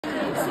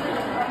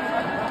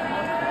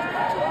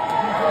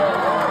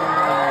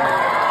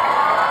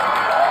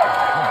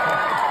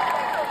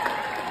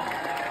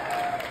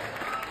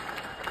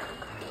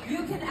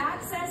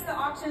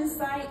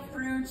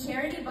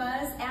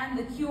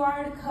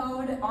QR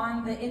code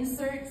on the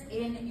inserts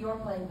in your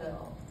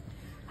playbill.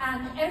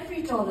 And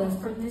every dollar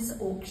from this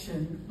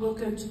auction will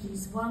go to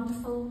these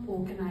wonderful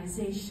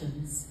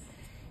organisations.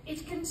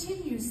 It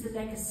continues the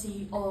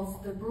legacy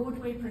of the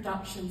Broadway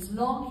production's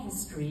long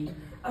history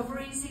of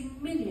raising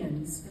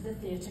millions for the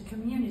theatre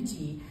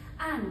community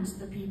and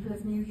the people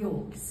of New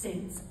York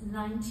since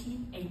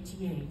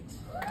 1988.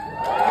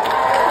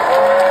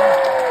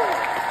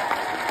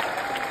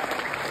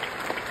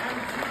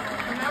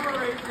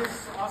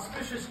 This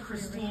auspicious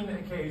Christine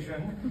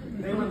occasion,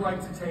 they would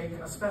like to take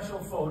a special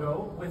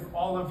photo with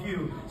all of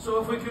you. So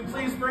if we could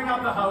please bring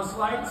out the house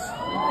lights.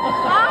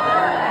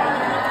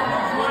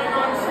 Joined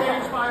on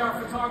stage by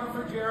our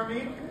photographer,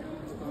 Jeremy.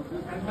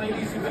 And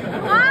ladies, if you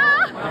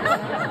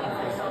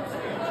would.